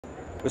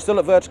We're still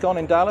at Verticon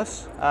in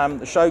Dallas.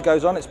 The show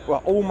goes on. We're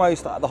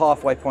almost at the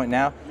halfway point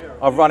now.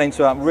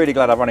 I'm really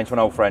glad I've run into an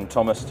old friend,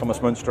 Thomas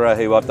Munsterer,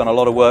 who I've done a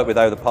lot of work with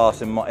over the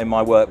past in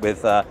my work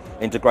with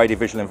integrated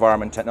visual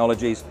environment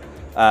technologies.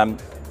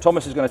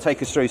 Thomas is going to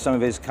take us through some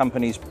of his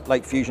company's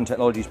Lake Fusion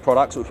Technologies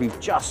products, which we've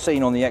just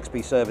seen on the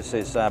XP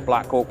Services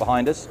Black Hawk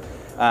behind us,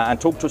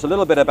 and talk to us a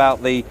little bit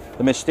about the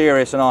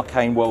mysterious and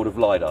arcane world of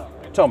LiDAR.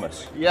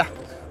 Thomas. Yeah,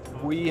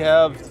 we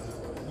have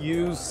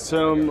used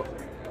some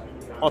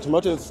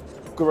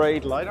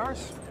automotive-grade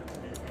LiDARs,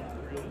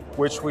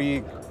 which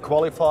we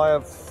qualify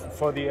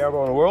for the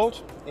airborne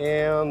world,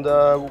 and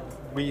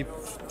we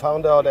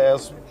found out,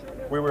 as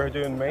we were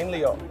doing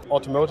mainly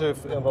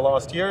automotive in the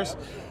last years,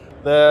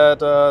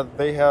 that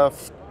they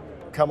have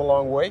come a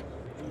long way.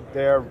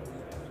 Their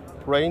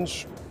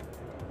range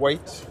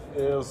weight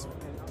is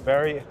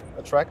very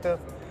attractive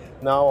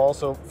now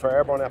also for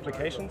airborne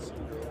applications,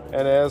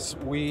 and as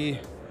we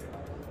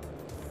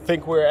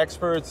think we're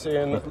experts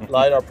in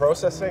LiDAR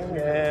processing,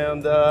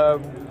 and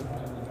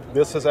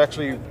this is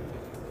actually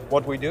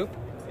what we do,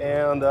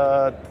 and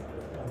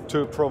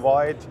to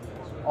provide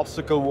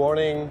obstacle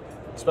warning,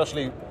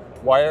 especially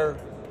wire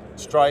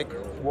strike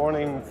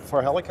warning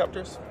for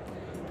helicopters.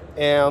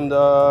 And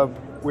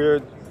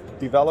we're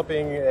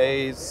developing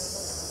a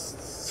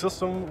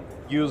system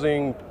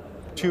using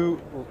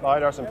 2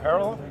 LiDARs in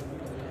parallel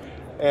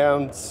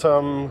and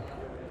some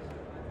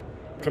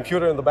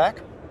computer in the back,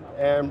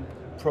 and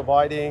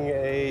providing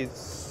a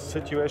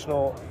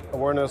situational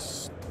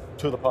awareness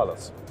to the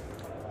pilots.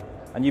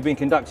 And you've been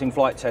conducting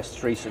flight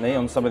tests recently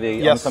on some of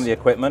the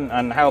equipment,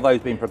 and how have those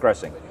been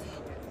progressing?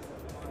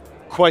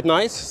 Quite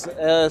nice.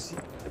 As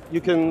you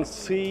can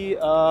see,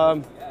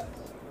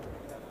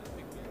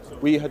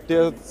 we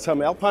did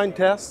some alpine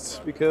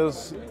tests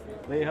because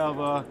they have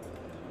a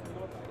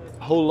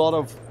whole lot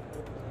of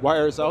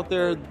wires out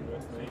there.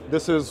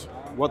 This is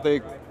what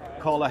they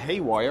call a hay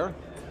wire.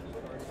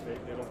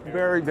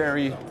 Very,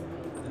 very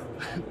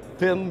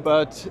thin,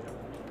 but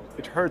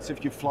it hurts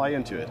if you fly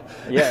into it.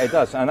 Yeah, it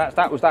does. And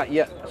that was that.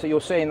 Yeah. So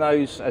you're seeing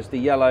those as the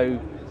yellow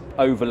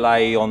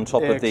overlay on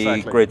top of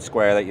the grid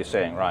square that you're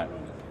seeing, right?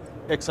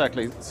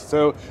 Exactly.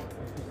 So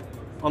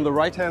on the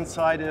right-hand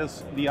side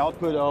is the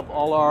output of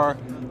all our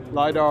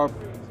LiDAR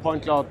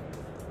point cloud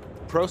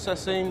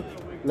processing.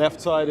 Left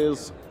side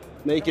is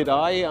naked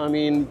eye. I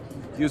mean,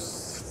 you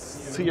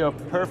see a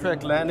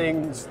perfect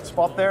landing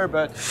spot there,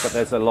 but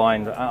there's a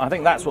line. I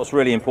think that's what's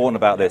really important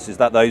about this, is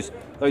that those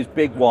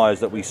big wires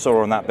that we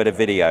saw on that bit of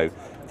video,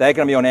 they're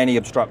going to be on any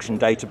obstruction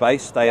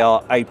database. They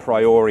are a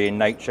priori in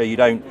nature. You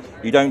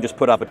don't just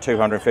put up a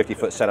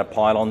 250-foot set of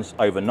pylons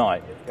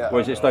overnight. Yeah.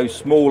 Whereas it's those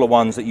smaller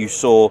ones that you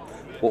saw,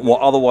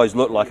 what otherwise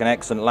looked like an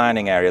excellent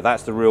landing area.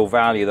 That's the real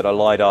value that a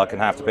LiDAR can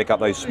have, to pick up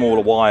those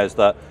smaller wires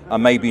that are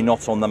maybe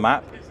not on the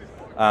map,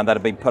 that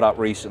have been put up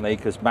recently,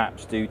 because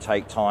maps do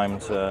take time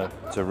to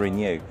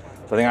renew.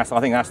 So I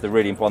think that's the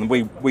really important.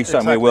 We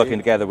certainly were working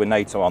together with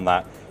NATO on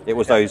that. It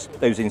was those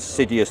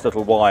insidious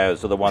little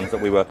wires are the ones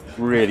that we were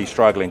really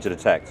struggling to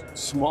detect.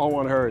 Small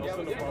one hurt.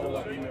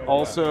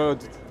 Also,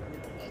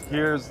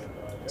 here's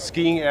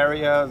skiing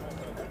area,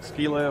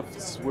 ski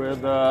lifts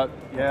with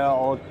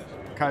all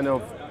kind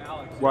of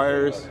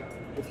wires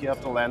if you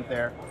have to land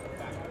there.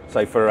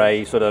 So for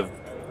a sort of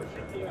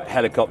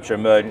helicopter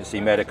emergency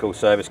medical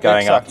service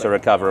going up to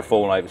recover a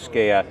fallen over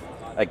skier,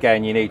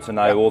 again, you need to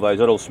know all those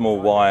little small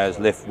wires,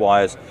 lift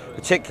wires,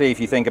 particularly if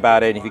you think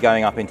about it, if you're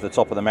going up into the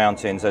top of the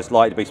mountains, there's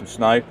likely to be some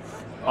snow.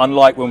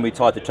 Unlike when we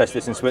tried to test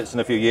this in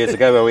Switzerland a few years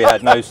ago where we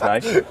had no snow,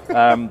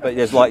 but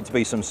there's likely to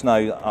be some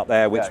snow up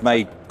there, which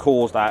may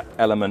cause that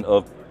element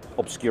of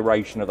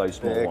obscuration of those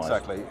small wires.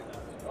 Exactly.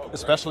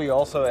 Especially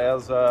also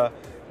as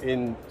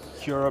in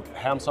Europe,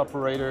 HAMS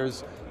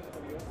operators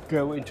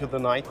go into the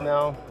night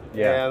now,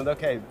 and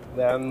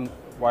then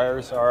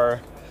wires are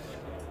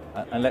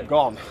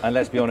gone. And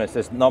let's be honest,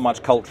 there's not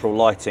much cultural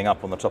lighting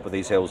up on the top of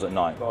these hills at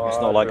night.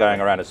 It's not like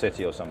going around a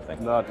city or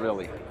something. Not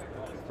really.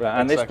 Right,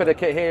 and this bit of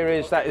kit here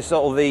is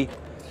sort of the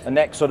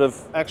next sort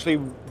of...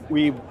 Actually,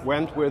 we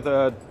went with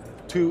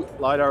 2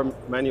 LiDAR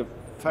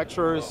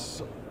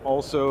manufacturers,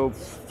 also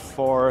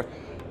for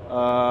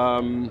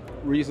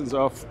reasons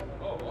of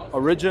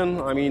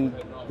origin. I mean,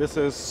 this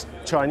is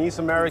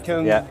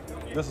Chinese-American,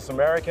 this is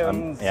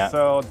American,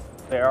 so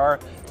there are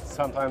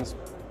sometimes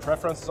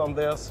preferences on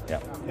this.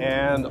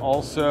 And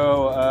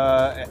also,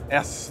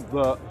 as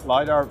the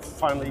LiDAR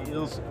finally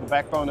is the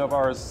backbone of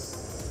our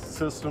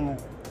system,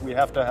 we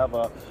have to have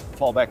a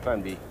fallback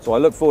plan B. So I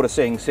look forward to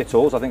seeing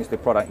SITORs, I think it's the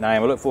product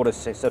name. I look forward to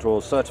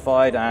SITORs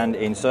certified and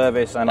in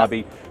service, and I'd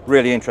be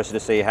really interested to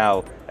see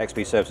how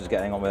XP Services is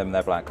getting on with them in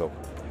their Black Hawk.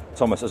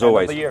 Thomas, as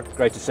always,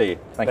 great to see you.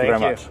 Thank you very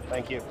much.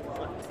 Thank you.